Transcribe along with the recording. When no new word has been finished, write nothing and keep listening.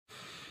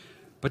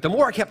But the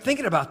more I kept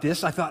thinking about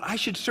this, I thought I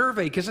should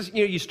survey, because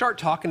you start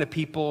talking to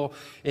people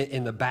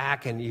in the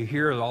back and you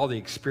hear all the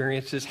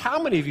experiences.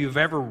 How many of you have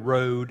ever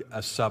rode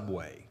a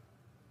subway?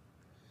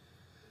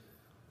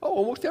 Oh,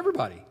 almost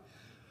everybody.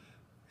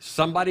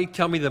 Somebody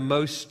tell me the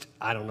most,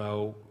 I don't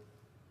know,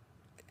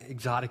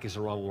 exotic is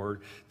the wrong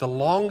word, the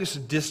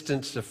longest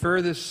distance, the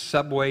furthest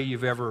subway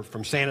you've ever,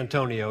 from San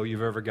Antonio,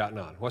 you've ever gotten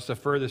on. What's the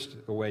furthest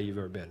away you've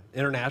ever been?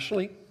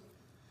 Internationally?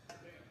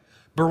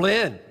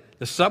 Berlin.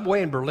 The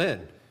subway in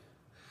Berlin.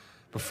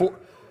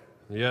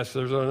 Yes,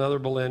 there's another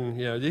Berlin.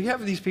 Yeah, do you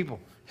have these people?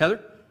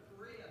 Heather?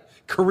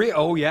 Korea.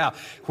 Oh, yeah.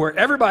 Where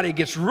everybody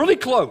gets really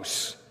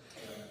close.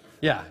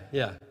 Yeah.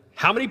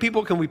 How many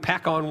people can we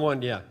pack on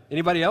one? Yeah.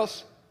 Anybody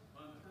else?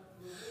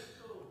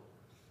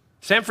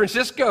 San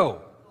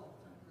Francisco.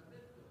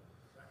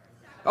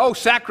 Oh,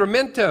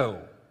 Sacramento.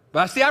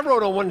 But see, I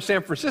rode on one in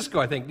San Francisco,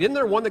 I think. Isn't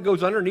there one that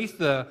goes underneath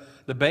the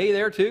bay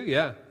there, too?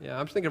 Yeah.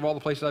 I'm thinking of all the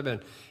places I've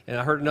been. And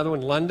I heard another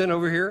one, London,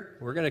 over here.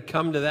 We're going to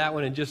come to that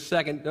one in just a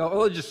second. Oh,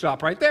 let's just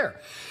stop right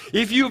there.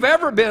 If you've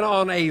ever been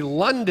on a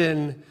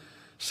London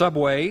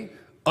subway,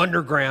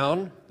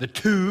 underground, the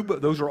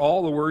tube, those are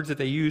all the words that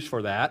they use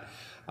for that,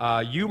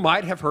 you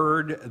might have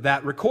heard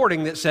that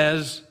recording that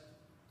says,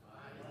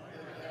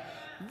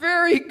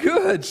 very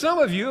good. Some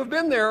of you have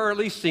been there or at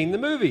least seen the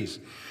movies.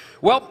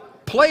 Well,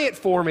 play it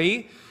for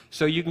me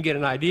so you can get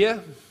an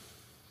idea.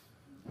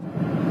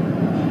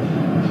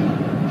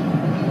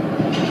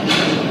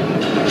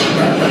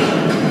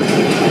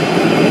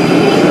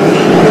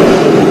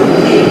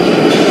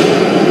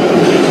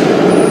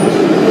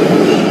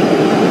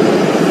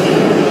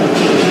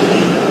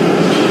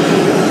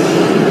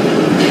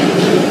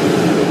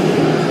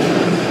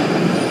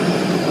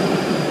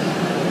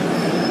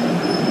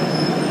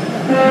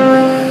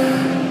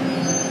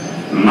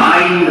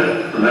 Mind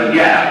the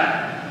gap.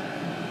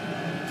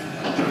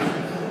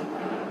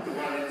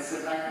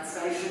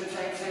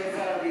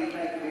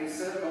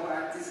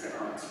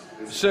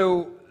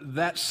 So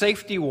that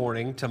safety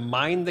warning to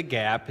mind the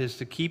gap is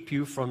to keep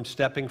you from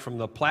stepping from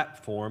the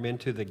platform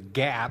into the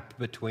gap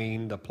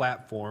between the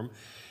platform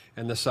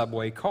and the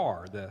subway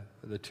car,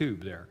 the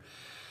tube there.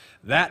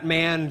 That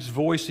man's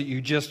voice that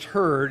you just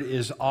heard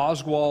is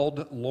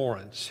Oswald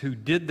Lawrence, who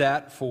did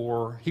that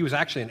he was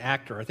actually an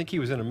actor. I think he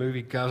was in a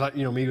movie, because,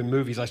 me in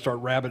movies, I start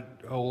rabbit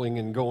holing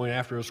and going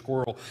after a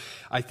squirrel.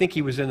 I think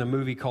he was in a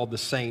movie called The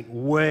Saint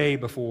way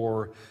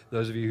before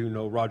those of you who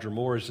know Roger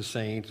Moore is The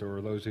Saint, or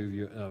those of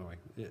you,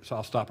 anyway, so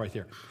I'll stop right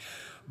there.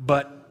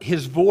 But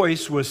his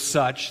voice was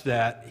such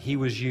that he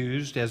was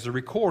used as a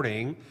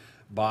recording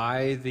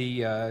by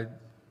the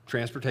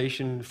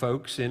transportation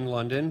folks in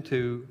London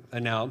to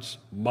announce,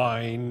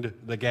 mind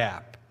the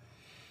gap.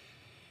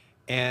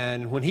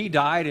 And when he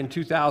died in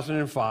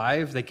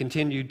 2005, they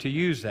continued to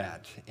use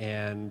that.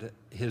 And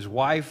his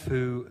wife,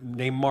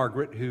 named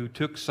Margaret, who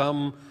took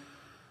some,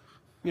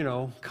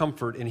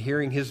 comfort in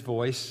hearing his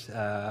voice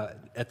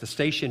at the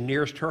station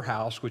nearest her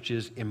house, which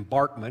is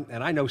Embarkment.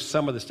 And I know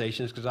some of the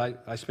stations because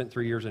I spent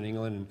 3 years in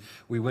England, and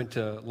we went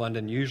to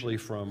London usually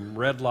from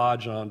Red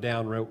Lodge on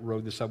down,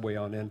 rode the subway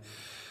on in.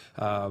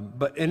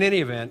 But in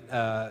any event,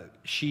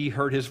 she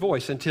heard his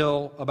voice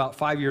until about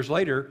 5 years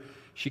later,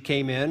 she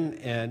came in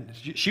and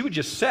she would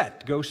just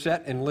go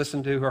sit and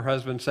listen to her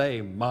husband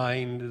say,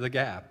 mind the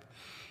gap,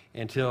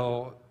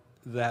 until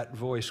that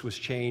voice was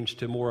changed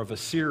to more of a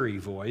Siri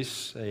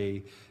voice,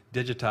 a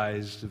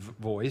digitized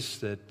voice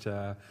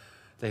that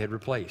they had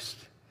replaced.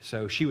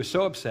 So she was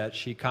so upset,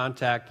 she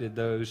contacted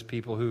those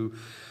people who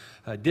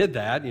did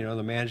that,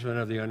 the management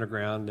of the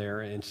underground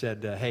there, and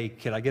said, hey,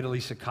 could I get at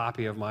least a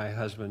copy of my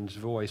husband's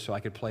voice so I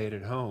could play it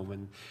at home?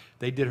 And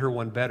they did her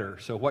one better.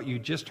 So what you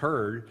just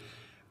heard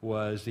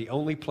was the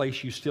only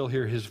place you still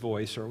hear his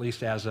voice, or at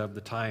least as of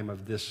the time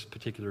of this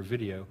particular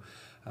video,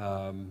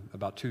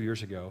 about 2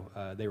 years ago,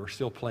 they were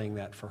still playing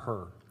that for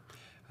her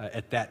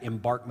at that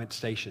Embarkment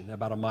station,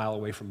 about a mile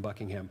away from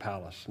Buckingham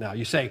Palace. Now,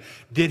 you say,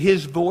 did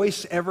his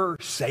voice ever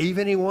save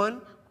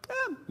anyone?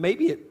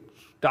 Maybe it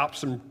stopped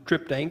some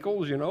tripped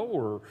ankles,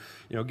 or,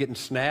 getting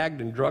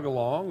snagged and drug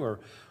along. Or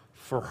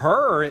for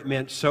her, it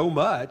meant so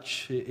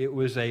much. It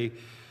was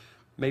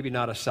maybe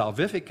not a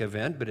salvific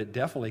event, but it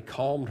definitely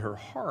calmed her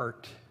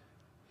heart.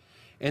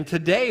 And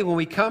today, when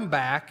we come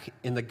back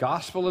in the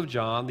Gospel of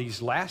John,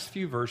 these last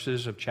few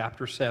verses of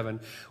chapter 7,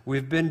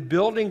 we've been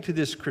building to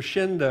this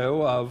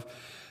crescendo of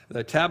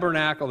the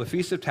tabernacle, the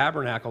Feast of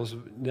Tabernacles.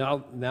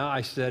 Now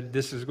I said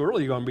this is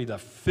really going to be the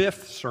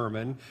 5th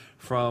sermon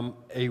from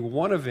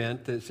one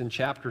event that's in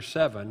chapter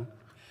 7.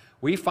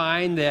 We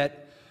find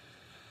that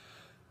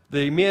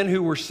the men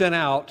who were sent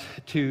out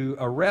to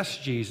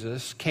arrest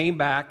Jesus came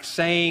back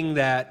saying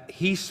that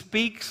he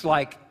speaks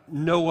like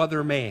no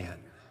other man.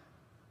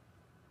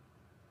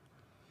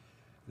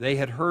 They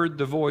had heard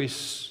the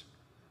voice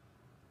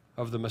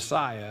of the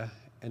Messiah,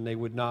 and they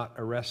would not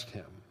arrest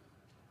him.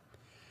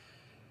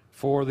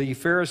 For the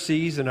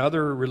Pharisees and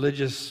other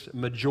religious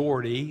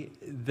majority,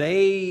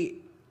 they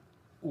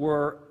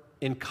were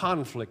in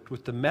conflict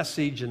with the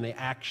message and the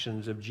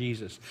actions of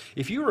Jesus.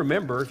 If you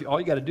remember, all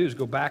you got to do is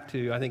go back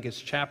to, I think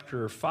it's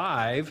chapter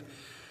 5.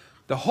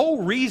 The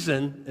whole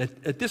reason,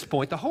 at this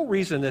point, the whole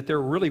reason that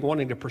they're really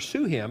wanting to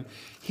pursue him,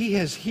 he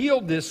has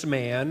healed this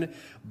man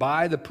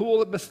by the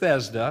pool at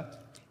Bethesda.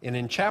 And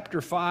in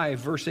chapter 5,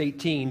 verse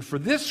 18, for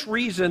this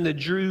reason the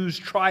Jews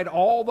tried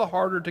all the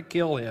harder to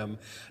kill him.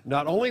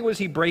 Not only was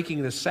he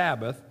breaking the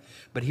Sabbath,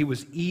 but he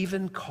was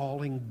even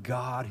calling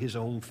God his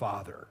own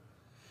Father,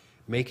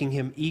 making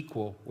him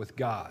equal with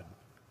God.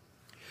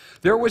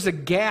 There was a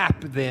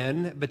gap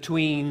then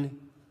between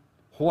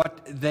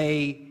what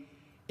they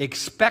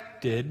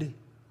expected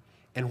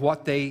and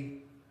what they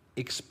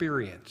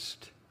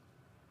experienced.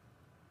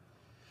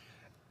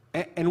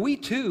 And we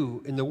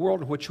too, in the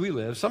world in which we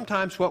live,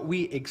 sometimes what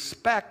we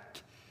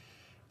expect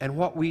and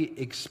what we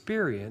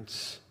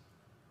experience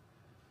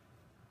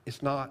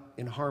is not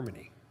in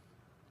harmony.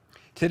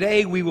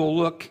 Today we will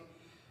look,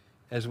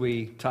 as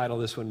we title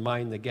this one,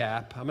 Mind the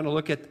Gap. I'm going to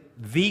look at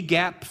the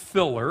gap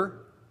filler,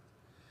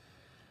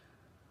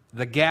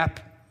 the gap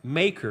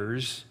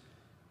makers,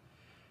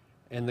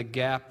 and the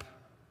gap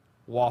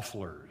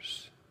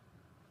wafflers.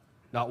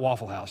 Not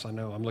Waffle House. I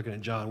know, I'm looking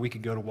at John. We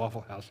could go to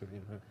Waffle House.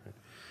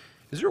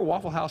 Is there a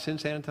Waffle House in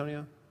San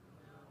Antonio?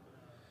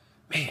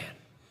 Man,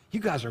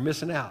 you guys are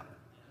missing out.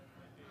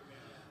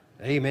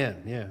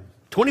 Amen, yeah.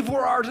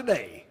 24 hours a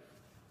day.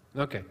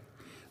 Okay,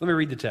 let me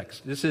read the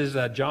text. This is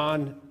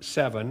John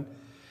 7,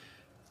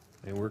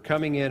 and we're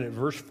coming in at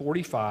verse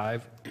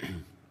 45.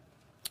 And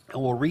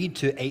we'll read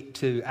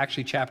to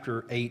actually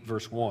chapter 8,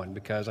 verse 1,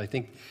 because I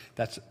think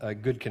that's a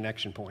good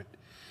connection point.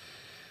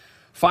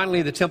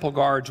 Finally, the temple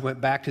guards went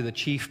back to the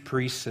chief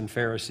priests and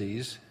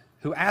Pharisees,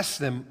 who asked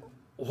them,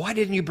 why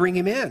didn't you bring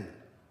him in?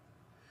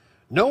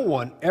 No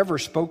one ever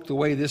spoke the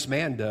way this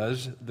man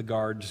does, the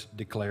guards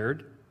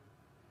declared.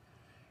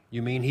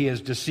 You mean he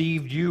has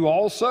deceived you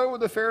also?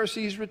 The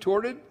Pharisees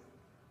retorted.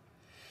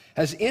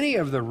 Has any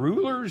of the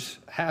rulers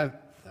has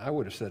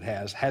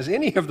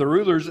any of the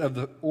rulers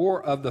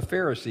of the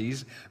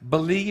Pharisees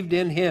believed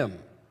in him?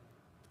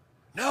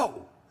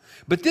 No.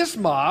 But this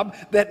mob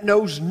that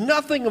knows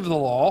nothing of the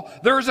law,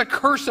 there is a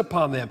curse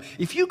upon them.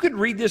 If you could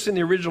read this in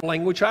the original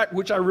language,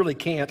 which I really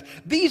can't,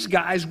 these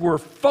guys were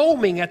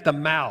foaming at the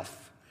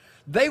mouth.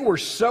 They were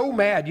so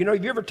mad. You know,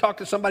 have you ever talked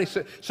to somebody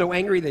so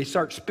angry they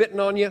start spitting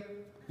on you?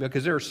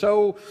 Because they're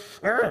so,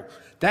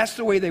 that's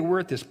the way they were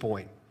at this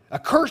point. A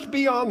curse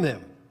be on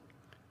them.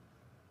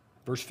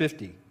 Verse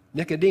 50,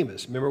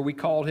 Nicodemus. Remember we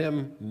called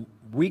him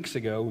weeks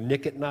ago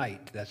Nick at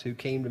night. That's who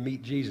came to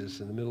meet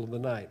Jesus in the middle of the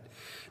night.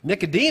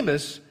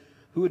 Nicodemus,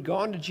 who had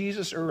gone to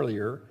Jesus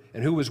earlier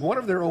and who was one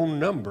of their own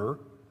number,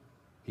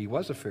 he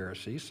was a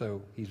Pharisee,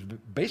 so he's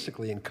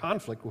basically in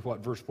conflict with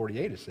what verse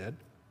 48 has said.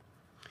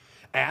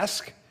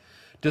 Ask,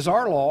 does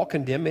our law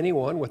condemn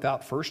anyone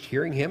without first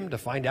hearing him to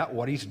find out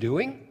what he's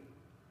doing?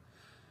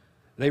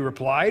 They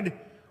replied,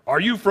 are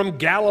you from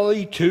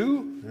Galilee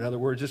too? In other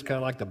words, it's kind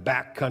of like the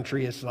back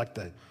country. It's like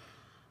the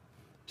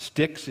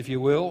sticks, if you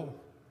will.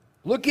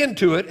 Look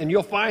into it, and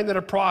you'll find that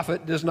a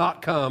prophet does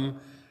not come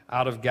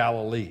out of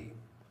Galilee.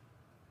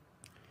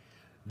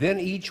 Then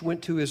each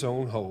went to his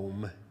own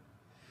home,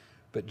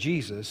 but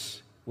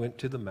Jesus went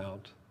to the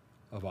Mount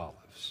of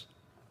Olives.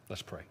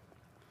 Let's pray.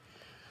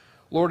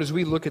 Lord, as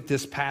we look at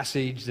this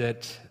passage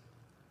that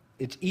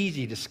it's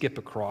easy to skip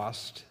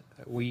across,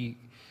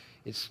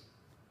 it's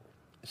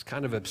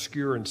kind of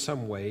obscure in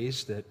some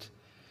ways, that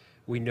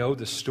we know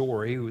the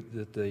story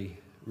that the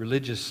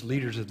religious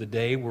leaders of the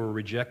day were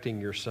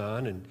rejecting your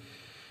son, and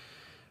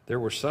there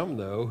were some,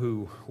 though,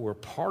 who were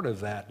part of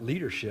that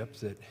leadership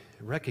that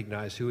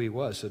recognized who he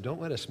was. So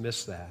don't let us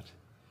miss that.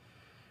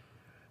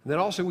 And then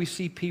also we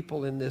see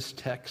people in this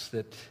text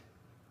that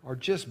are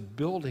just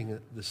building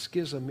the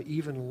schism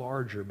even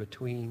larger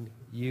between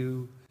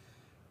you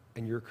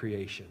and your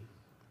creation.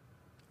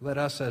 Let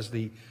us, as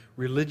the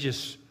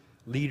religious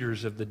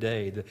leaders of the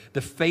day,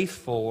 the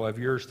faithful of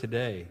yours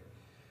today,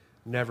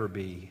 never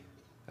be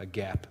a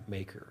gap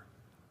maker.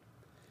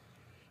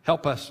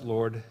 Help us,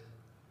 Lord,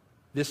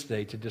 this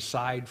day to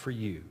decide for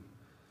you,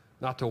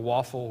 not to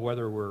waffle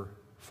whether we're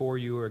for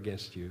you or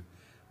against you,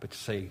 but to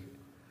say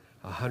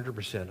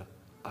 100%,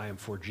 I am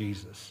for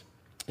Jesus.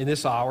 In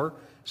this hour,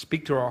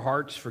 speak to our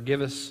hearts.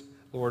 Forgive us,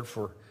 Lord,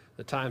 for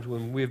the times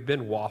when we've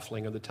been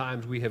waffling, or the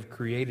times we have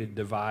created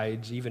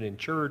divides, even in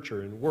church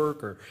or in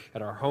work or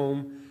at our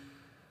home.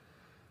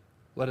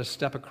 Let us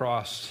step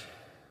across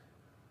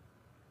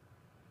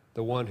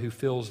the one who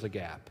fills the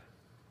gap,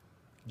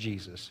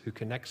 Jesus, who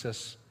connects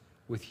us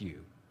with you.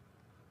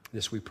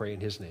 This we pray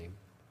in his name.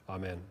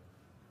 Amen.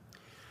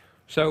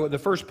 So the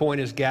first point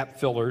is gap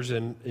fillers,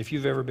 and if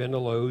you've ever been to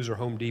Lowe's or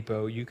Home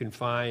Depot, you can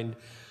find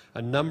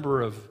a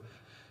number of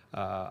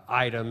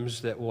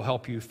items that will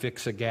help you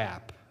fix a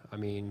gap. I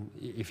mean,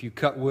 if you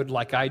cut wood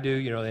like I do,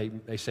 you know,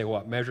 they say,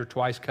 what, measure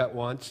twice, cut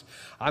once.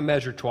 I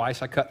measure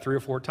twice, I cut 3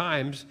 or 4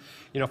 times.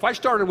 You know, if I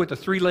started with a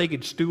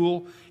 3-legged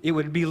stool, it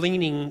would be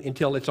leaning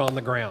until it's on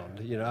the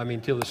ground, you know, I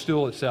mean, till the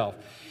stool itself.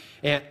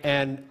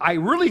 And I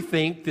really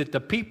think that the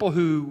people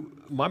who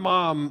my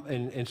mom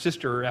and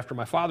sister, after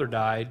my father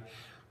died,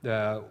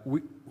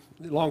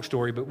 long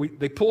story, but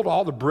they pulled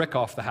all the brick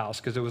off the house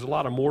because there was a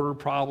lot of mortar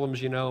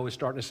problems, it was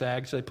starting to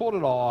sag. So they pulled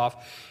it all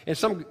off. And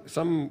some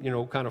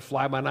kind of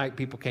fly-by-night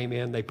people came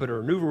in. They put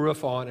a new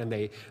roof on, and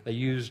they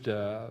used,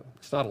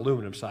 it's not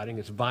aluminum siding,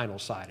 it's vinyl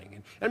siding.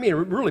 And I mean, it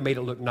really made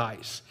it look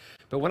nice.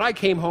 But when I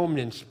came home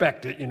to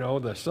inspect it,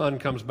 the sun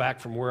comes back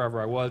from wherever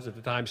I was at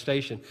the time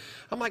station.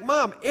 I'm like,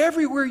 Mom,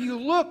 everywhere you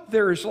look,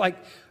 there's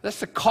that's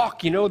the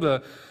caulk,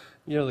 the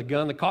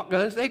caulk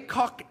guns, they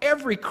caulked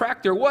every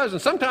crack there was,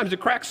 and sometimes the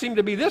cracks seemed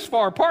to be this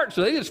far apart,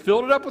 so they just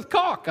filled it up with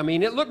caulk. I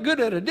mean, it looked good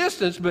at a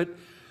distance, but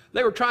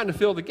they were trying to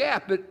fill the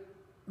gap. But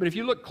if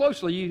you look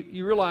closely,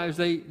 you realize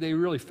they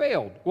really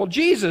failed. Well,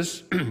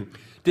 Jesus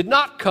did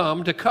not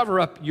come to cover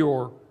up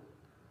your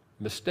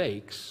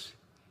mistakes.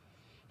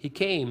 He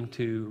came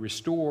to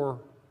restore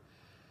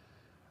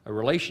a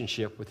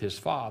relationship with his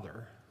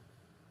Father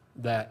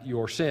that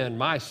your sin,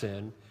 my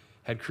sin,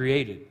 had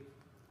created.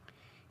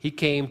 He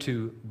came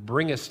to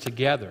bring us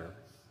together,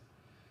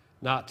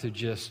 not to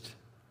just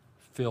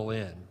fill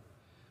in,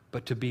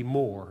 but to be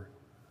more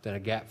than a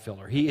gap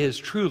filler. He is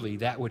truly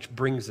that which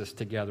brings us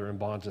together and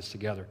bonds us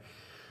together.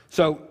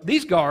 So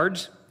these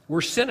guards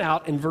were sent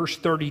out in verse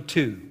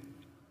 32,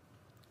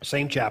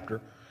 same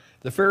chapter.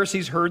 The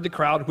Pharisees heard the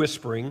crowd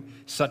whispering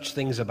such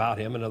things about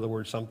him. In other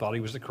words, some thought he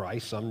was the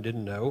Christ, some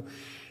didn't know.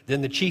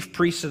 Then the chief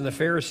priests and the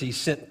Pharisees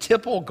sent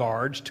temple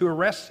guards to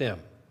arrest him.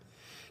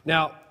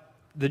 Now,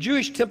 the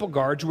Jewish temple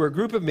guards were a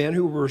group of men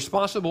who were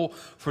responsible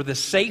for the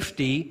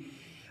safety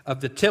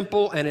of the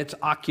temple and its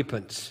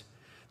occupants.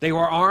 They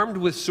were armed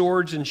with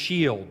swords and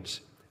shields.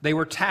 They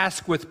were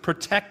tasked with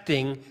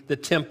protecting the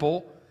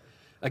temple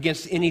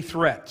against any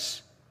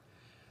threats.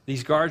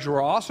 These guards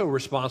were also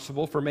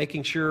responsible for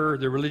making sure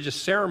the religious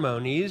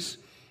ceremonies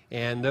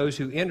and those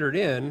who entered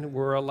in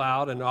were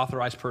allowed and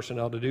authorized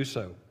personnel to do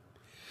so.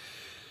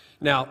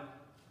 Now,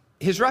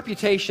 his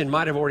reputation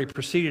might have already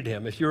preceded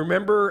him. If you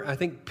remember, I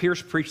think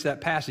Pierce preached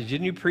that passage.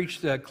 Didn't you preach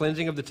the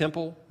cleansing of the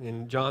temple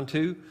in John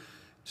 2?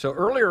 So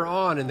earlier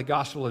on in the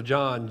Gospel of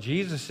John,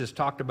 Jesus has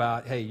talked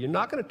about, hey, you're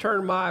not going to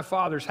turn my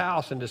Father's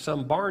house into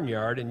some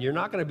barnyard, and you're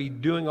not going to be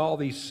doing all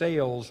these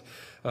sales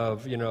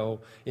of,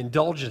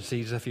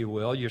 indulgencies, if you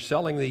will. You're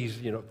selling these,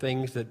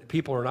 things that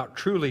people are not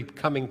truly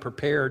coming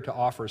prepared to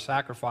offer a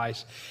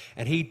sacrifice.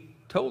 And he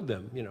told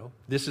them,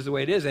 this is the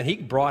way it is. And he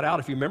brought out,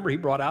 if you remember, he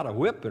brought out a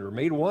whip or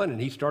made one, and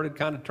he started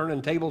kind of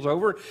turning tables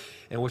over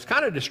and was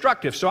kind of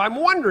destructive. So I'm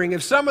wondering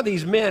if some of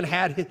these men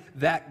had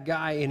that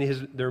guy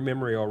in their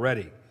memory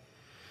already.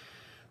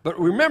 But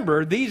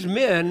remember, these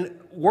men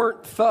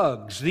weren't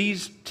thugs.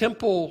 These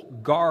temple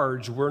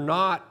guards were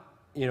not,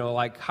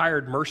 like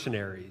hired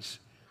mercenaries.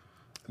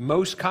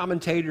 Most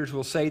commentators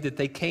will say that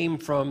they came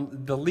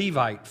from the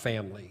Levite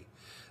family.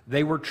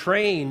 They were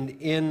trained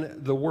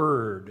in the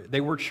Word. They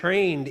were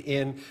trained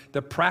in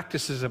the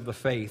practices of the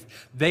faith.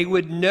 They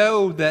would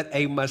know that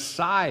a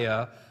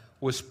Messiah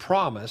was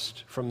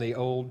promised from the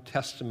Old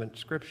Testament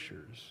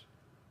Scriptures.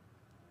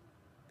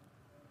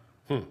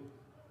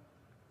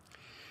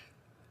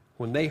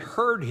 When they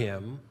heard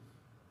him,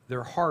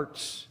 their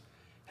hearts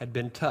had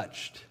been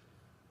touched.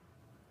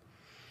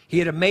 He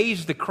had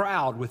amazed the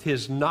crowd with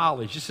his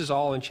knowledge. This is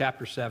all in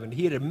chapter 7.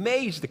 He had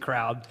amazed the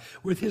crowd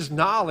with his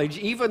knowledge,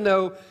 even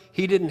though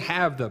he didn't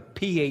have the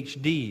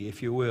PhD,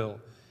 if you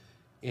will,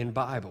 in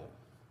Bible.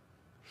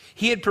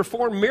 He had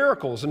performed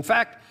miracles. In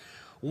fact,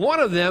 one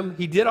of them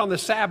he did on the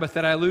Sabbath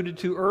that I alluded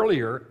to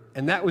earlier,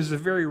 and that was the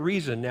very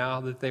reason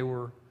now that they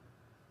were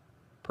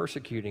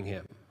persecuting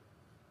him.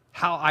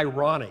 How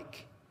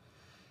ironic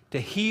to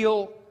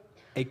heal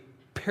a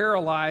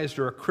paralyzed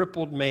or a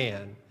crippled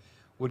man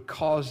would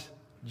cause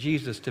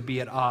Jesus to be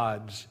at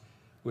odds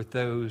with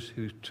those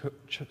who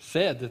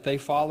said that they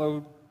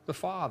followed the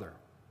Father.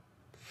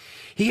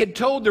 He had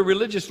told the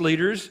religious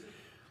leaders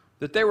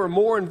that they were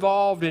more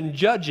involved in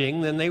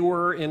judging than they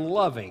were in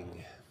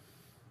loving.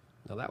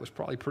 Now, that was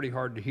probably pretty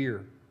hard to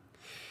hear.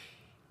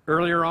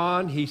 Earlier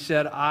on, he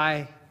said,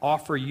 I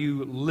offer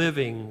you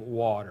living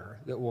water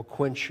that will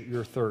quench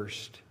your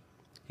thirst.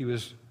 He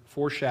was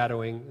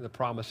foreshadowing the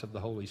promise of the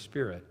Holy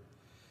Spirit.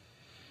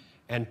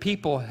 And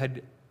people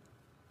had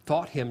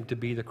thought him to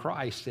be the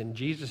Christ, and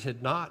Jesus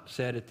had not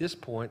said at this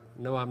point,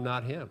 no, I'm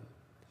not him.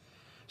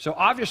 So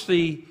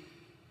obviously,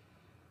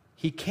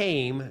 he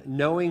came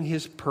knowing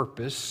his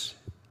purpose,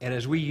 and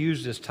as we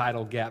use this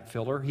title, Gap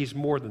Filler, he's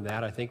more than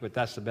that, I think, but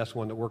that's the best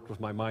one that worked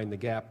with my Mind the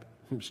Gap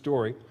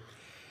story.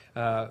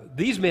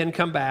 These men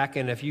come back,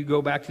 and if you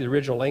go back to the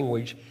original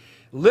language,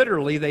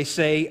 literally they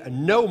say,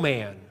 no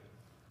man,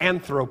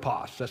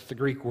 anthropos, that's the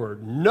Greek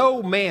word,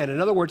 no man. In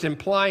other words,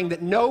 implying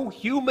that no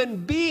human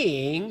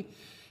being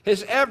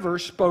has ever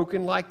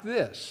spoken like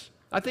this.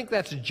 I think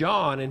that's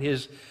John and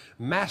his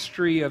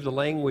mastery of the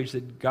language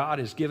that God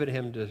has given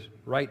him to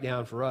write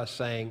down for us,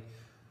 saying,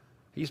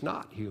 he's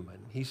not human,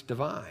 he's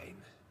divine.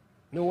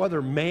 No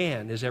other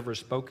man has ever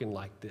spoken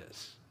like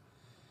this.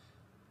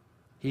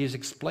 He has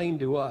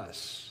explained to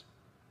us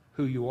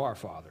who you are,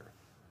 Father.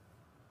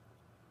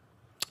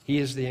 He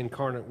is the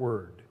incarnate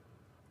Word.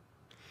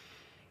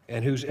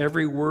 and whose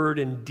every word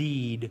and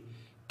deed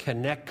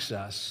connects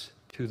us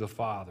to the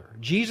Father.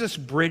 Jesus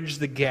bridged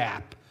the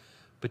gap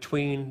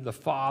between the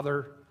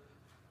Father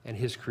and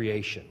his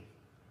creation.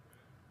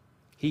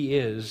 He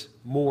is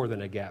more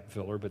than a gap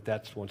filler, but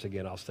that's, once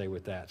again, I'll stay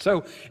with that.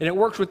 So, and it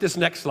works with this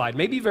next slide.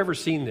 Maybe you've ever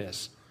seen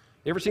this.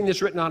 You ever seen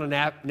this written on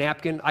a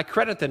napkin? I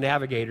credit the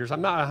navigators.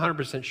 I'm not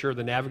 100% sure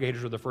the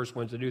navigators were the first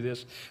ones to do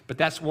this, but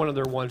that's one of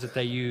their ones that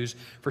they use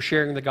for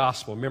sharing the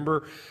gospel.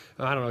 Remember,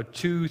 I don't know,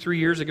 2-3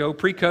 years ago,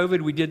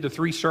 pre-COVID, we did the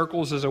 3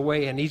 circles as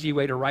an easy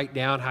way to write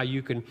down how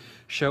you can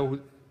show,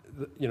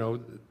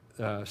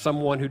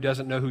 someone who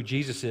doesn't know who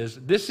Jesus is.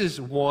 This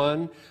is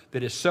one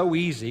that is so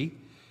easy.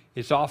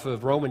 It's off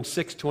of Romans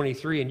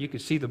 6:23, and you can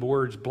see the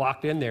words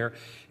blocked in there.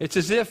 It's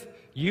as if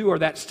you are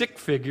that stick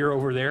figure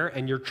over there,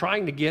 and you're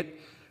trying to get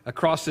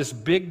across this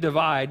big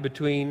divide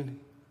between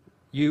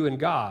you and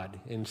God.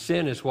 And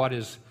sin is what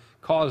has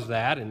caused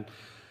that. And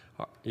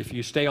if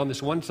you stay on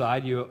this one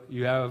side,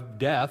 you have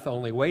death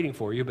only waiting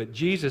for you. But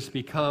Jesus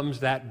becomes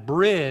that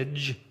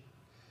bridge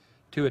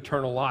to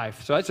eternal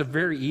life. So that's a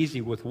very easy,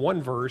 with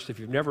one verse. If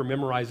you've never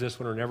memorized this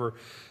one or never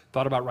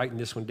thought about writing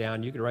this one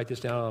down, you could write this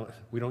down.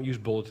 We don't use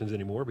bulletins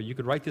anymore, but you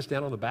could write this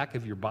down on the back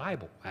of your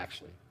Bible,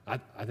 actually.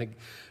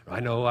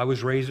 I know I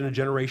was raised in a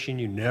generation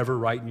you never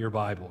write in your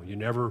Bible.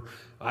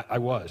 I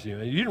was. You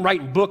didn't write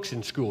in books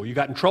in school. You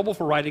got in trouble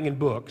for writing in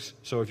books.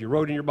 So if you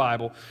wrote in your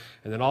Bible,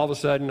 and then all of a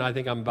sudden, I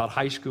think I'm about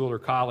high school or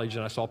college,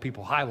 and I saw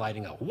people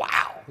highlighting,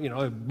 wow,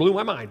 it blew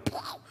my mind.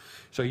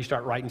 So you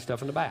start writing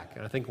stuff in the back.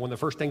 And I think one of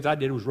the first things I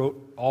did was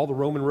wrote all the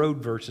Roman road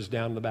verses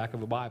down in the back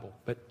of a Bible.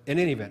 But in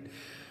any event,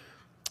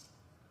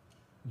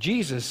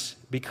 Jesus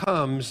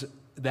becomes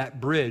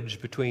that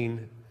bridge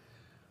between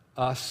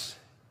us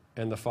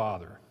and the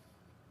Father.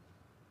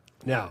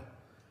 Now,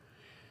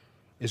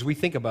 as we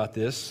think about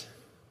this,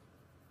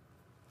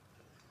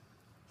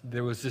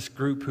 there was this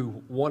group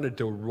who wanted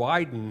to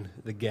widen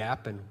the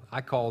gap, and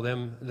I call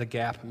them the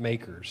gap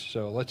makers.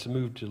 So let's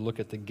move to look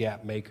at the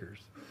gap makers.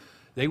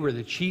 They were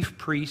the chief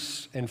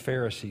priests and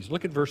Pharisees.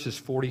 Look at verses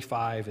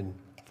 45 and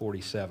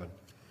 47.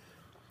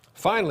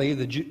 Finally,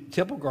 the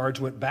temple guards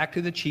went back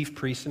to the chief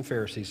priests and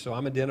Pharisees, so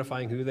I'm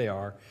identifying who they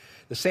are.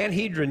 The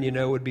Sanhedrin,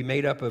 would be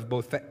made up of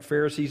both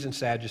Pharisees and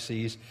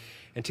Sadducees,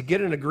 and to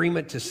get an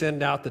agreement to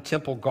send out the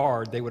temple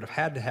guard, they would have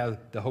had to have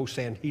the whole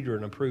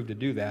Sanhedrin approved to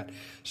do that.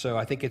 So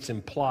I think it's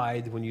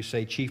implied when you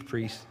say chief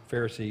priests,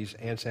 Pharisees,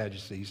 and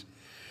Sadducees.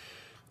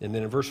 And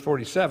then in verse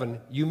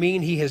 47, you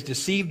mean he has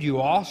deceived you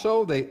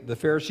also? The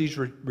Pharisees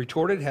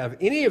retorted, have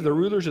any of the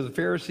rulers of the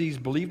Pharisees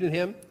believed in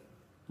him?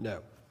 No.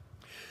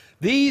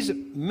 These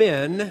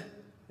men,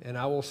 and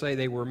I will say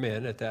they were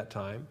men at that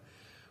time,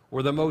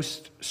 were the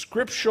most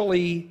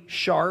scripturally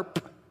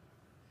sharp,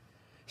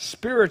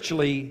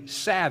 spiritually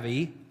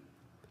savvy,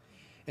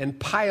 and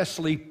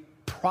piously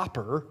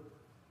proper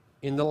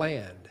in the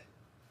land.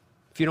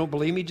 If you don't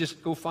believe me,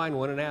 just go find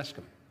one and ask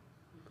them.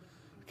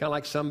 Kind of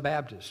like some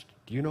Baptists.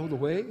 Do you know the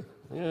way?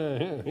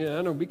 Yeah,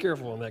 I know. Be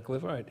careful on that,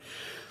 Cliff. All right.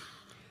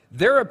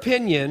 Their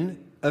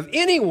opinion of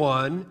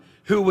anyone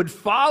who would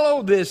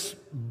follow this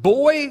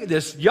boy,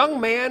 this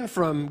young man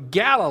from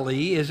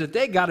Galilee, is that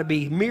they got to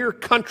be mere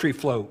country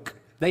folk.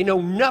 They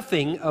know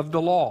nothing of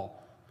the law.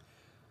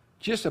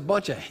 Just a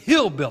bunch of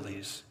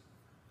hillbillies,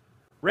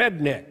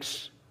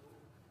 rednecks.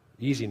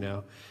 Easy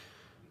now.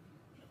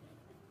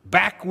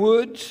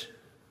 Backwoods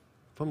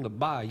from the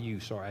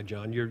bayou. Sorry,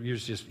 John, you're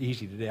just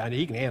easy today. I know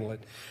you can handle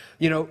it.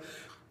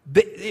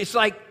 It's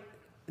like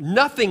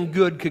nothing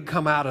good could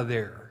come out of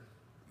there.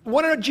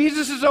 One of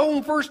Jesus'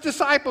 own first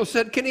disciples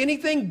said, can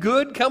anything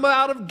good come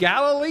out of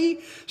Galilee?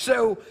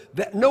 So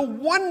that no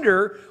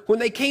wonder when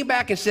they came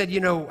back and said,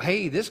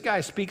 hey, this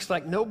guy speaks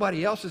like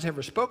nobody else has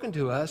ever spoken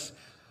to us.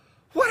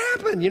 What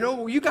happened?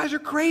 You guys are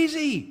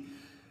crazy.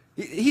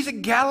 He's a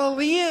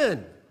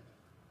Galilean,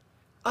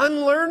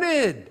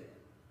 unlearned.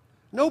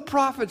 No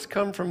prophets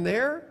come from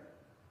there.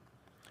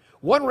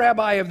 One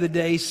rabbi of the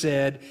day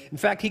said, in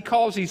fact, he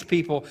calls these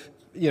people,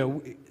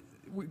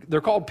 they're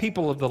called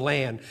people of the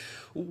land.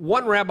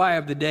 One rabbi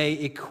of the day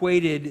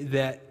equated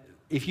that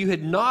if you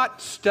had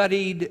not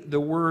studied the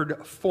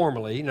word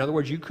formally, in other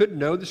words, you could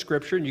know the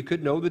scripture and you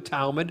could know the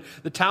Talmud.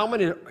 The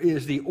Talmud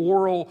is the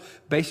oral,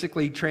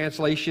 basically,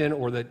 translation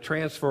or the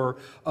transfer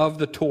of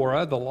the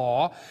Torah, the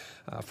law,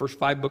 first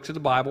 5 books of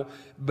the Bible.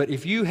 But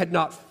if you had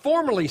not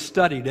formally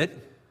studied it,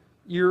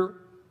 you're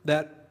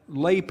that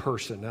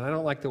layperson. And I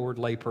don't like the word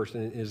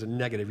layperson, it is a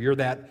negative. You're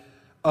that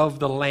of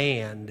the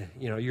land,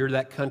 you're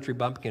that country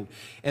bumpkin.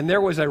 And there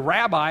was a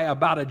rabbi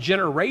about a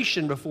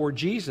generation before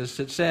Jesus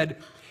that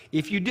said,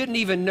 if you didn't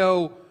even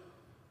know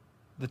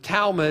the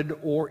Talmud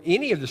or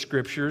any of the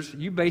scriptures,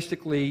 you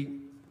basically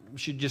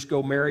should just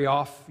go marry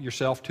off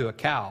yourself to a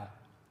cow,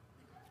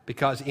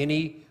 because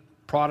any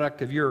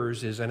product of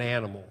yours is an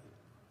animal.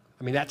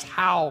 I mean, that's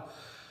how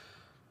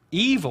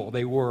evil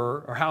they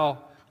were, or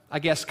how, I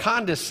guess,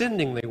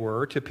 condescending they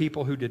were to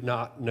people who did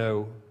not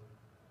know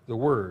the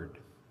word.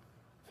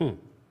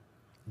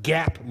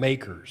 Gap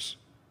makers.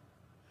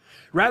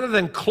 Rather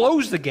than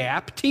close the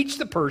gap, teach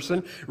the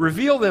person,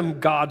 reveal them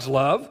God's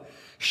love,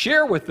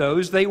 share with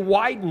those, they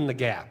widen the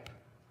gap.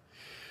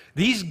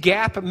 These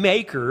gap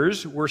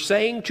makers were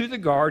saying to the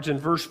guards in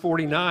verse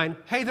 49,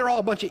 hey, they're all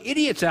a bunch of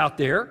idiots out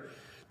there.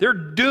 They're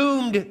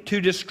doomed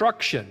to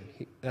destruction.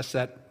 That's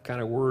that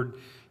kind of word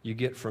you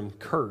get from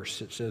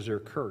curse. It says they're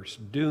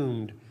cursed,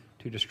 doomed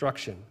to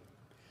destruction.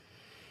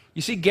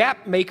 You see,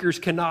 gap makers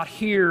cannot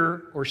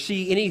hear or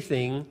see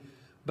anything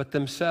but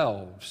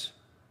themselves.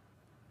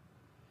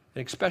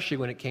 And especially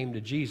when it came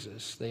to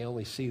Jesus, they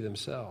only see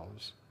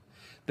themselves.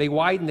 They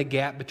widen the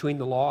gap between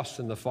the lost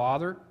and the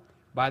Father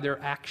by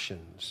their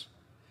actions.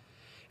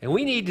 And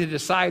we need to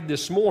decide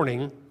this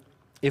morning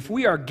if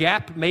we are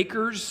gap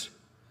makers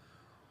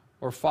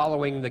or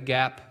following the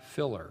gap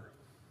filler.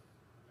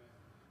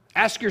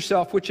 Ask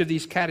yourself which of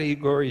these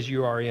categories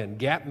you are in,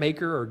 gap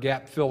maker or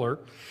gap filler.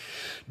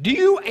 Do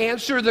you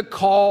answer the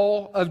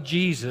call of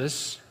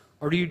Jesus,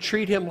 or do you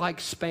treat him like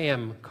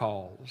spam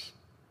calls?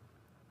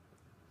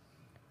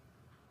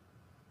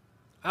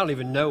 I don't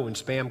even know when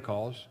spam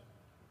calls,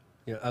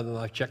 other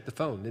than I check the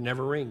phone. It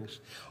never rings.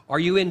 Are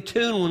you in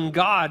tune when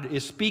God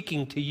is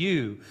speaking to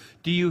you?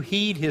 Do you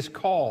heed his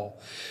call?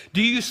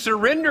 Do you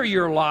surrender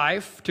your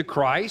life to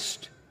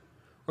Christ,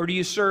 or do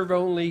you serve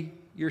only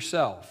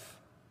yourself?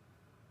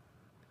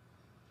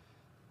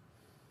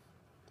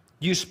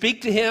 Do you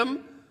speak to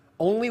him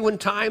only when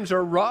times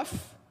are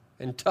rough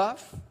and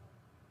tough?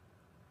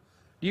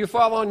 Do you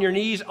fall on your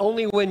knees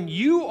only when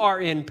you are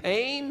in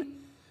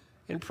pain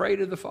and pray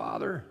to the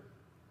Father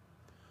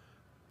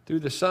through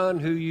the Son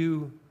who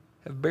you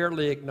have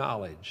barely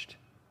acknowledged?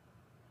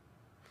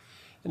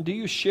 And do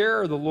you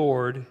share the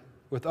Lord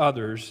with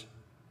others,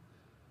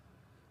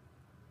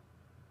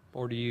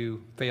 or do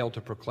you fail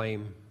to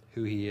proclaim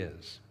who he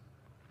is?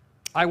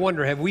 I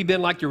wonder, have we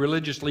been like the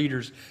religious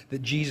leaders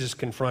that Jesus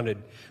confronted?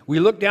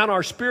 We look down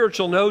our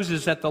spiritual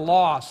noses at the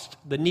lost,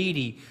 the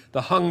needy,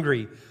 the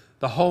hungry,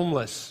 the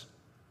homeless.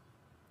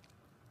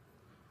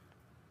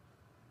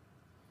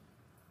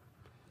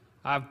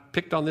 I've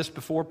picked on this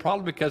before,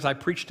 probably because I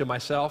preach to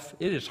myself.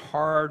 It is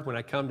hard when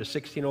I come to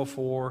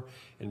 1604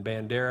 in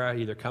Bandera,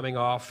 either coming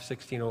off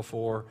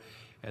 1604,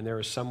 and there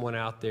is someone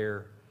out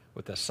there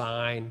with a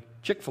sign.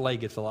 Chick-fil-A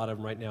gets a lot of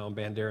them right now in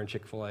Bandera and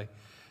Chick-fil-A.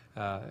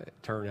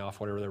 Turn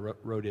off whatever the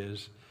road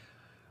is,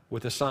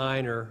 with a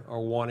sign or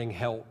wanting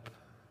help.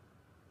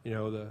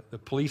 The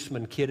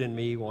policeman kid in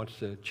me wants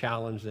to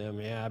challenge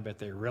them. Yeah, I bet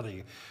they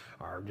really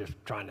are just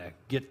trying to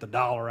get the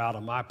dollar out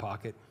of my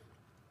pocket.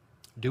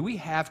 Do we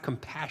have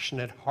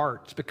compassionate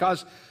hearts?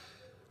 Because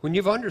when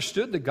you've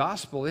understood the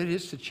gospel, it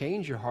is to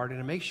change your heart, and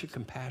it makes you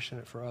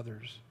compassionate for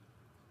others,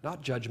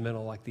 not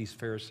judgmental like these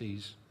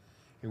Pharisees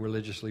and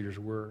religious leaders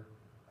were.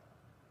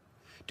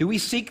 Do we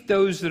seek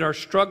those that are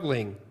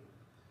struggling?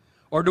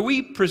 Or do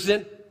we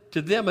present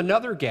to them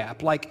another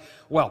gap? Like,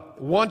 well,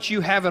 once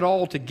you have it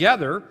all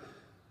together,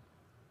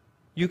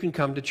 you can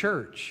come to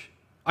church.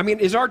 I mean,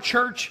 is our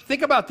church,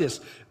 think about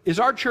this, is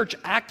our church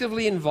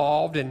actively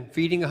involved in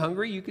feeding the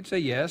hungry? You could say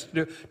yes.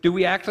 Do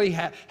we actually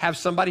have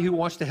somebody who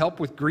wants to help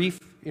with grief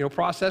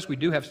process? We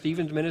do have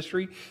Stephen's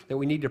ministry that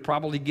we need to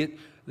probably get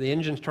the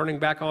engines turning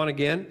back on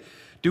again.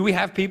 Do we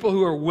have people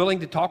who are willing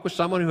to talk with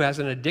someone who has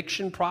an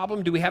addiction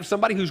problem? Do we have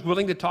somebody who's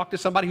willing to talk to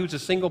somebody who's a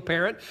single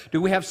parent?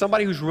 Do we have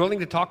somebody who's willing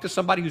to talk to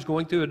somebody who's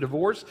going through a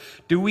divorce?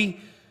 Do we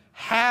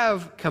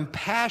have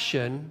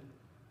compassion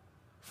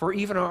for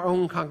even our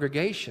own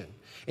congregation?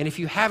 And if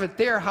you have it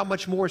there, how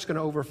much more is going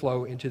to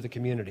overflow into the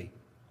community?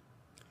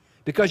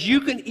 Because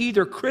you can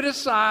either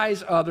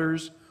criticize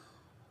others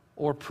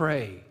or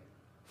pray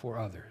for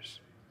others.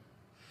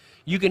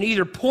 You can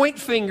either point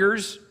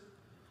fingers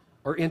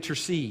or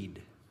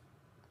intercede.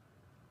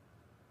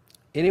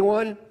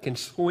 Anyone can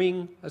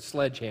swing a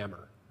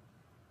sledgehammer,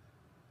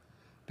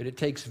 but it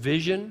takes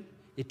vision,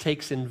 it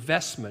takes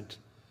investment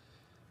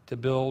to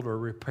build or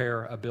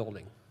repair a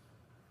building.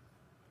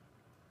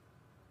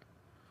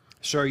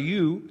 So are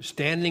you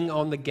standing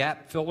on the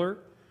gap filler?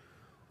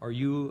 Or are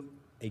you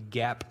a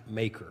gap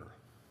maker?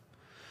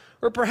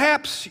 Or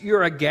perhaps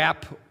you're a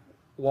gap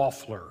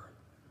waffler.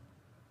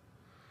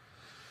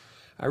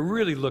 I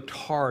really looked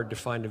hard to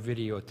find a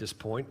video at this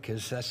point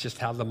because that's just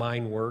how the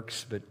mind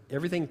works, but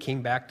everything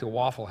came back to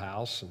Waffle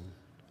House, and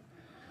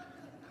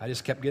I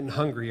just kept getting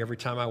hungry every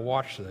time I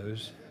watched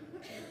those.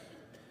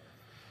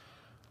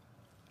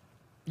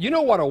 You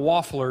know what a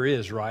waffler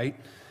is, right?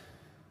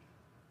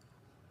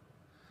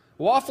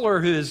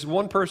 Waffler is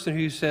one person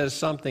who says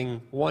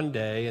something one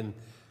day and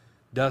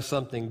does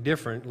something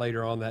different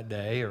later on that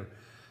day, or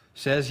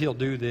says he'll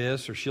do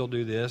this or she'll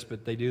do this,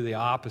 but they do the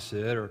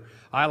opposite, or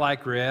I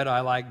like red,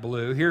 I like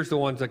blue. Here's the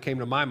ones that came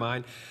to my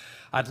mind.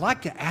 I'd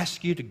like to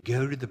ask you to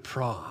go to the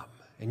prom.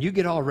 And you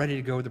get all ready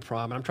to go to the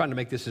prom. And I'm trying to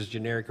make this as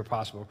generic as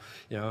possible.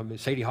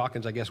 Sadie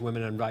Hawkins, I guess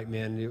women invite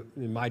men.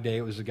 In my day,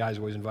 it was the guys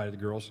who always invited the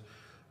girls.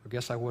 I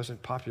guess I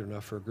wasn't popular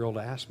enough for a girl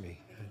to ask me.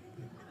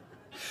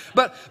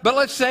 But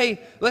let's say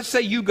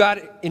you got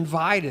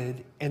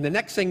invited, and the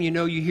next thing you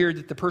know, you hear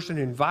that the person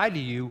who invited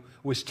you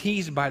was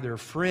teased by their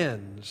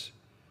friends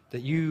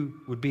that you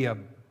would be a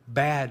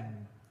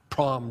bad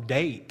prom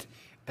date,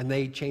 and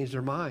they changed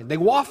their mind. They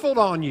waffled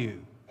on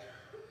you.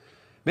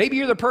 Maybe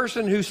you're the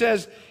person who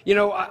says, you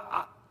know,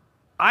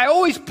 I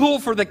always pull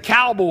for the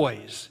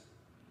Cowboys.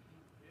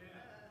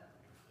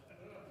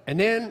 And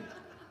then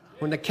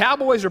when the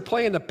Cowboys are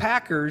playing the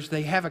Packers,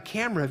 they have a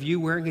camera of you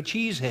wearing a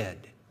cheese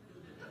head.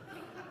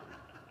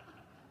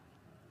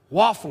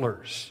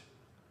 Wafflers.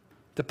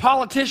 The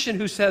politician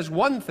who says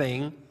one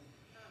thing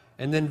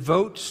and then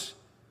votes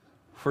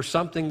for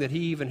something that he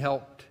even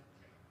helped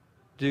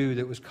do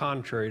that was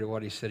contrary to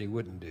what he said he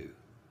wouldn't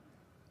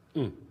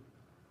do.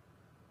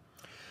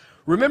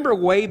 Remember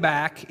way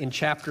back in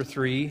chapter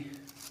 3,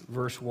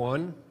 verse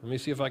 1? Let me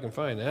see if I can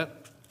find that.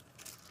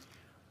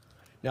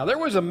 Now, there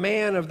was a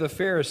man of the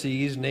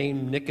Pharisees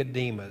named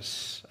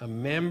Nicodemus, a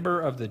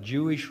member of the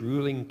Jewish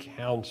ruling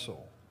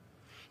council.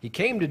 He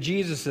came to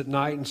Jesus at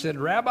night and said,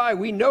 "Rabbi,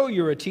 we know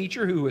you're a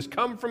teacher who has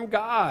come from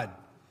God,"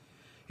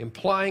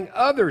 implying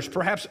others,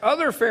 perhaps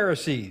other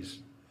Pharisees.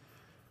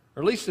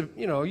 Or at least,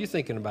 you know, you're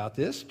thinking about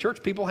this.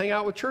 Church people hang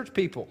out with church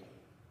people.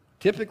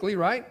 Typically,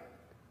 right?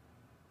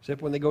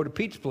 Except when they go to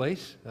Pete's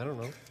place. I don't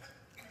know.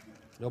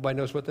 Nobody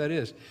knows what that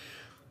is.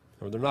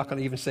 Or they're not going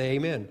to even say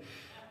amen.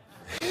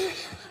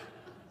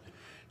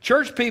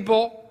 Church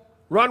people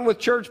run with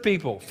church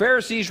people.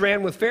 Pharisees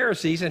ran with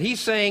Pharisees. And he's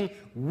saying,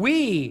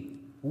 we,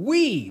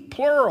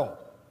 plural.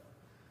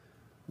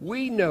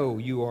 We know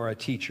you are a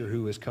teacher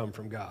who has come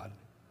from God.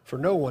 For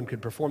no one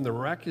could perform the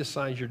miraculous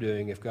signs you're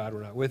doing if God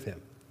were not with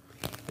him.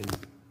 And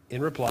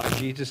in reply,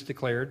 Jesus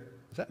declared,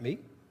 is that me?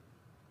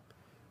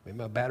 Maybe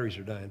my batteries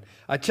are dying.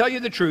 I tell you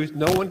the truth,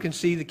 no one can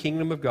see the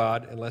kingdom of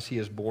God unless he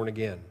is born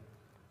again.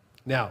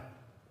 Now,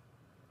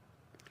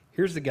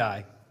 here's the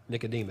guy,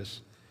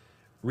 Nicodemus,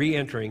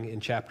 re-entering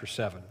in chapter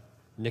 7,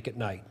 Nick at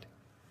night.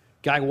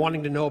 Guy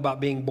wanting to know about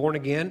being born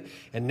again,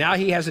 and now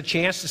he has a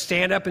chance to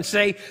stand up and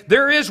say,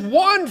 there is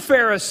one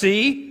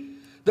Pharisee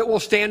that will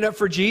stand up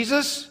for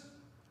Jesus.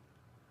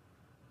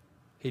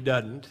 He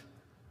doesn't.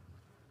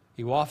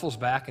 He waffles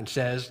back and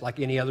says,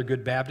 like any other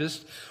good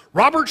Baptist,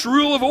 Robert's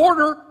Rule of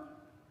Order.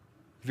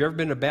 Have you ever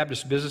been to a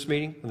Baptist business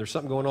meeting when there's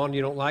something going on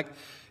you don't like?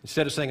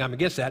 Instead of saying, I'm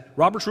against that,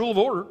 Robert's Rule of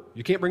Order.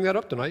 You can't bring that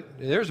up tonight.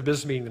 There's a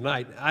business meeting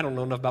tonight. I don't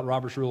know enough about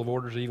Robert's Rule of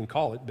Order to even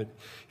call it, but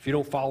if you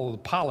don't follow the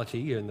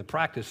polity and the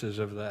practices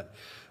of that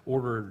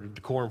order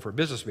decorum for a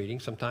business meeting,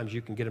 sometimes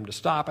you can get them to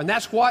stop. And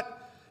that's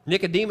what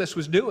Nicodemus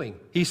was doing.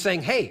 He's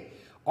saying, hey,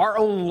 our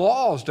own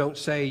laws don't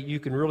say you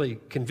can really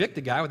convict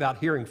a guy without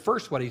hearing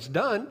first what he's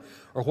done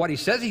or what he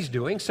says he's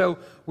doing, so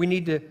we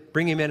need to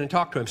bring him in and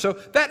talk to him. So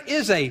that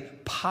is a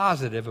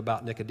positive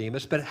about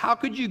Nicodemus, but how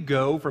could you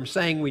go from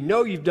saying, we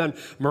know you've done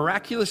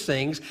miraculous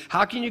things,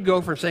 how can you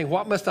go from saying,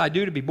 what must I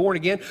do to be born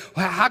again?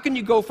 How can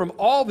you go from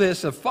all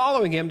this of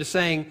following him to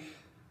saying,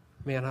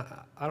 man,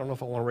 I don't know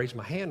if I want to raise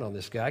my hand on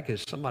this guy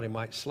because somebody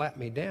might slap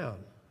me down.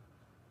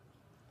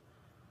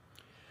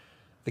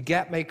 The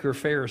gap maker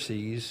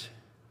Pharisees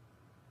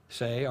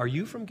say, are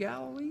you from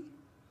Galilee?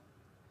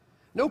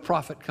 No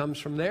prophet comes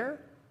from there.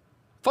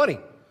 Funny,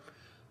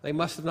 they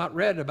must have not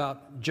read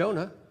about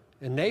Jonah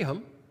and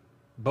Nahum,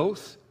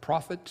 both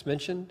prophets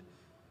mentioned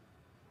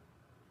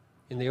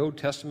in the Old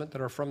Testament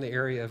that are from the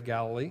area of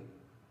Galilee.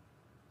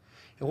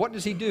 And what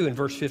does he do in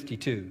verse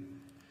 52?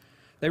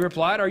 They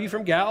replied, are you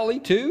from Galilee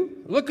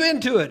too? Look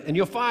into it, and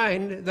you'll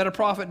find that a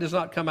prophet does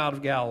not come out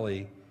of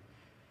Galilee.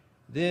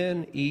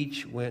 Then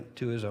each went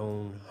to his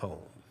own home.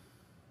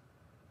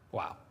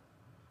 Wow.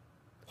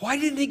 Why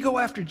didn't he go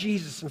after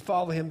Jesus and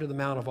follow him to the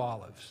Mount of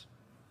Olives?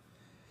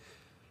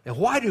 And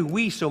why do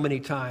we so many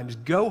times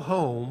go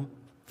home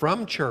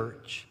from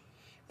church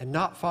and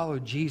not follow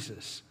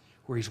Jesus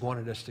where he's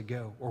wanted us to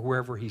go or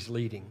wherever he's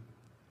leading?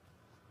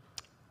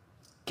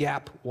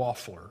 Gap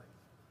waffler.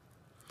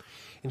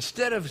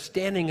 Instead of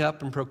standing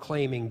up and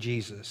proclaiming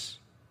Jesus,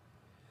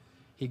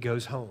 he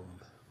goes home.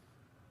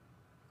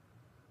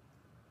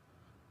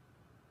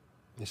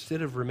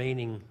 Instead of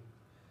remaining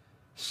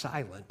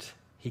silent,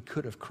 he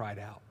could have cried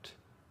out.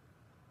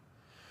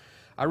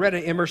 I read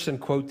an Emerson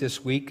quote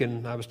this week,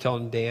 and I was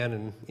telling Dan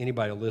and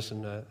anybody who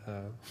listened,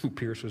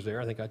 Pierce was there.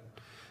 I think I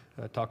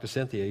talked to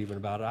Cynthia even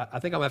about it. I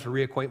think I'm going to have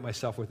to reacquaint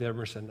myself with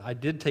Emerson. I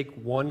did take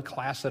one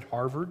class at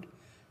Harvard.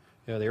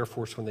 You know, the Air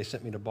Force, when they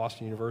sent me to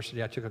Boston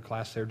University, I took a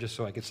class there just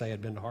so I could say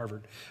I'd been to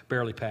Harvard.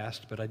 Barely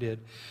passed, but I did.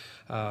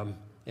 And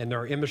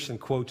there are Emerson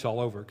quotes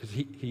all over because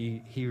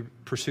he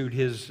pursued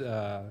his,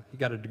 he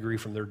got a degree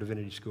from their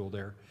divinity school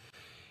there.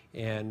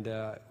 And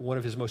one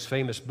of his most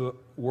famous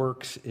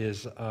works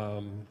is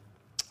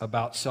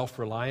about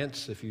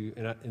self-reliance.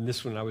 And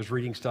this one I was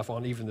reading stuff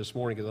on even this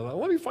morning because I thought,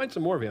 let me find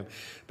some more of him.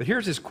 But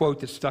here's his quote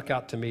that stuck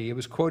out to me. It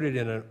was quoted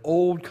in an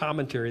old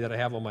commentary that I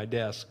have on my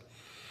desk.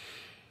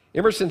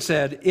 Emerson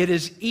said, it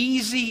is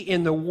easy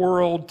in the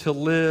world to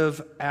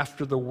live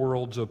after the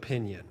world's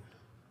opinion.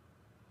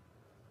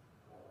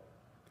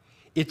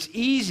 It's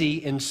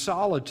easy in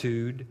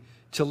solitude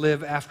to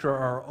live after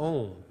our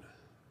own.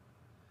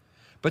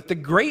 But the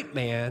great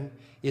man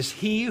is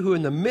he who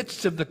in the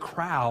midst of the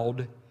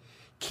crowd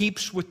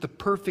keeps with the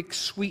perfect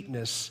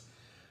sweetness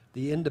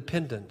the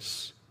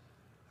independence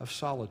of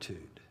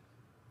solitude.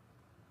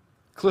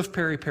 Cliff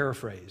Perry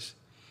paraphrase.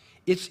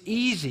 It's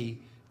easy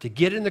to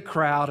get in the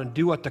crowd and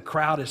do what the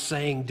crowd is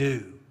saying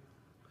do.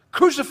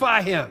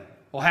 Crucify him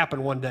will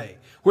happen one day,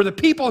 where the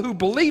people who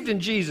believed in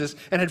Jesus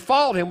and had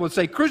followed him would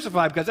say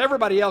crucify because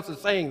everybody else is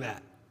saying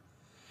that.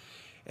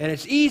 And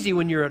it's easy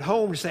when you're at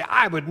home to say,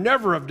 I would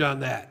never have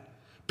done that.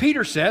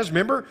 Peter says,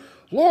 remember,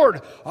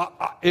 Lord,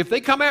 if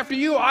they come after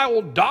you, I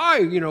will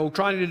die,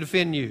 trying to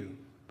defend you.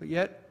 But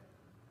yet,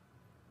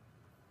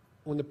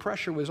 when the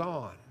pressure was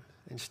on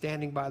and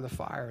standing by the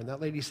fire, and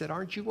that lady said,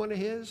 aren't you one of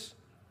his?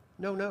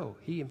 No.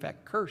 He, in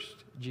fact,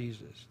 cursed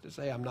Jesus to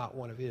say, I'm not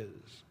one of his.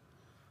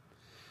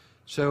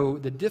 So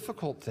the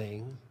difficult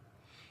thing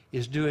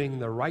is doing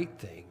the right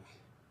thing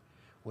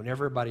when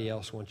everybody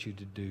else wants you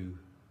to do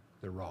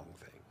the wrong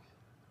thing.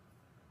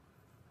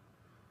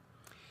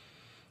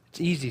 It's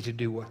easy to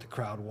do what the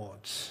crowd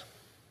wants,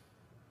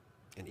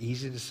 and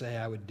easy to say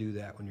I would do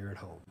that when you're at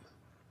home.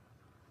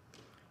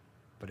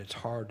 But it's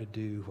hard to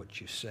do what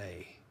you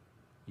say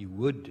you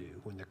would do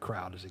when the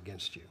crowd is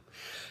against you.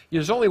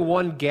 There's only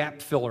one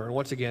gap filler, and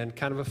once again,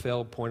 kind of a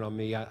failed point on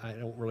me. I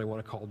don't really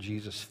want to call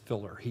Jesus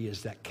filler. He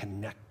is that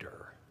connector.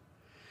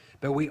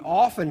 But we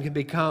often can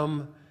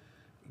become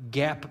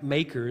gap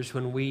makers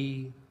when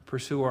we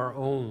pursue our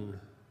own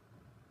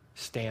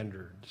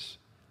standards,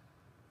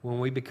 when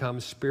we become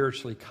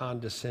spiritually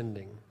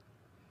condescending.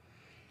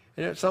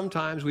 And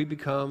sometimes we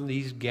become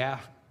these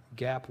gap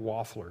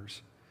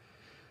wafflers.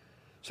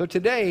 So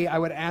today I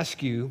would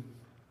ask you,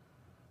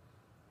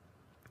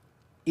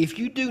 if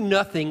you do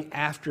nothing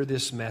after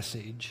this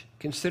message,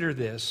 consider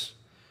this: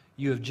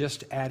 you have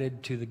just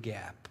added to the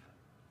gap.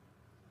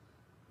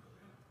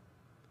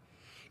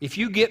 If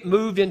you get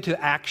moved into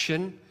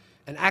action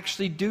and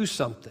actually do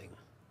something,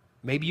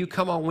 maybe you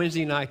come on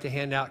Wednesday night to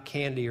hand out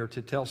candy or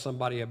to tell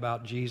somebody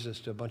about Jesus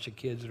to a bunch of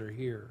kids that are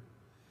here,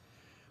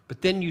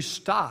 but then you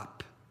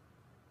stop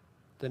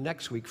the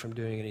next week from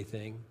doing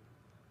anything,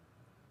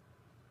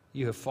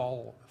 you have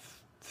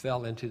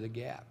fell into the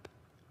gap.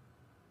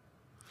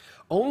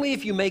 Only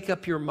if you make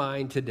up your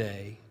mind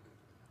today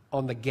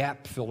on the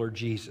gap filler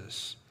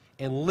Jesus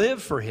and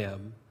live for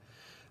him,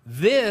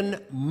 then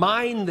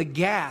mind the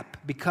gap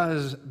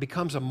becomes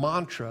a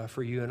mantra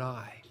for you and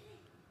I.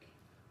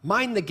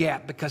 Mind the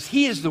gap because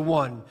he is the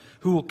one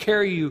who will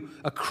carry you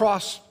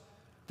across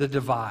the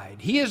divide.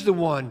 He is the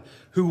one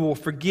who will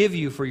forgive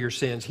you for your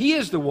sins. He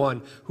is the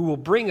one who will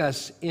bring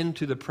us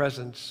into the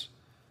presence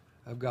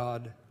of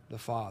God the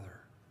Father.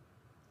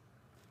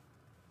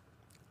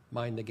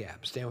 Mind the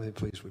gap. Stand with me,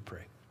 please, we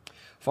pray.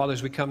 Father,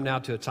 as we come now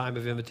to a time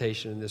of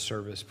invitation in this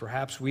service,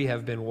 perhaps we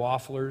have been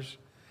wafflers,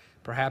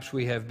 perhaps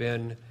we have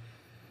been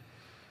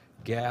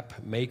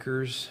gap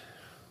makers,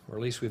 or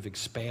at least we've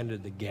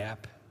expanded the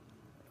gap.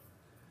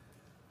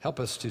 Help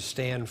us to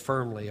stand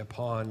firmly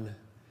upon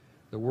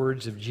the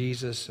words of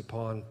Jesus,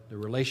 upon the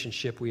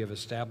relationship we have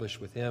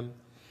established with him.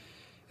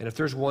 And if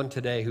there's one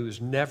today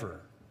who's never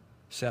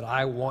said,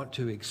 I want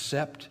to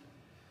accept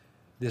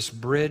this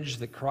bridge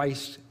that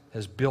Christ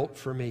has built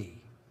for me,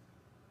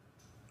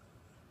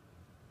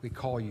 we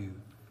call you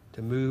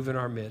to move in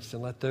our midst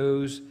and let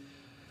those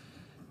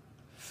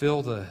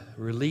feel the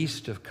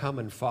release to come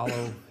and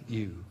follow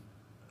you.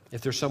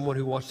 If there's someone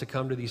who wants to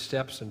come to these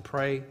steps and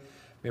pray,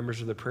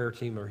 members of the prayer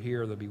team are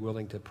here. They'll be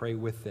willing to pray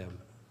with them.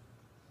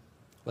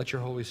 Let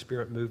your Holy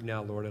Spirit move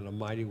now, Lord, in a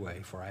mighty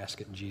way, for I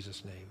ask it in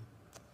Jesus' name.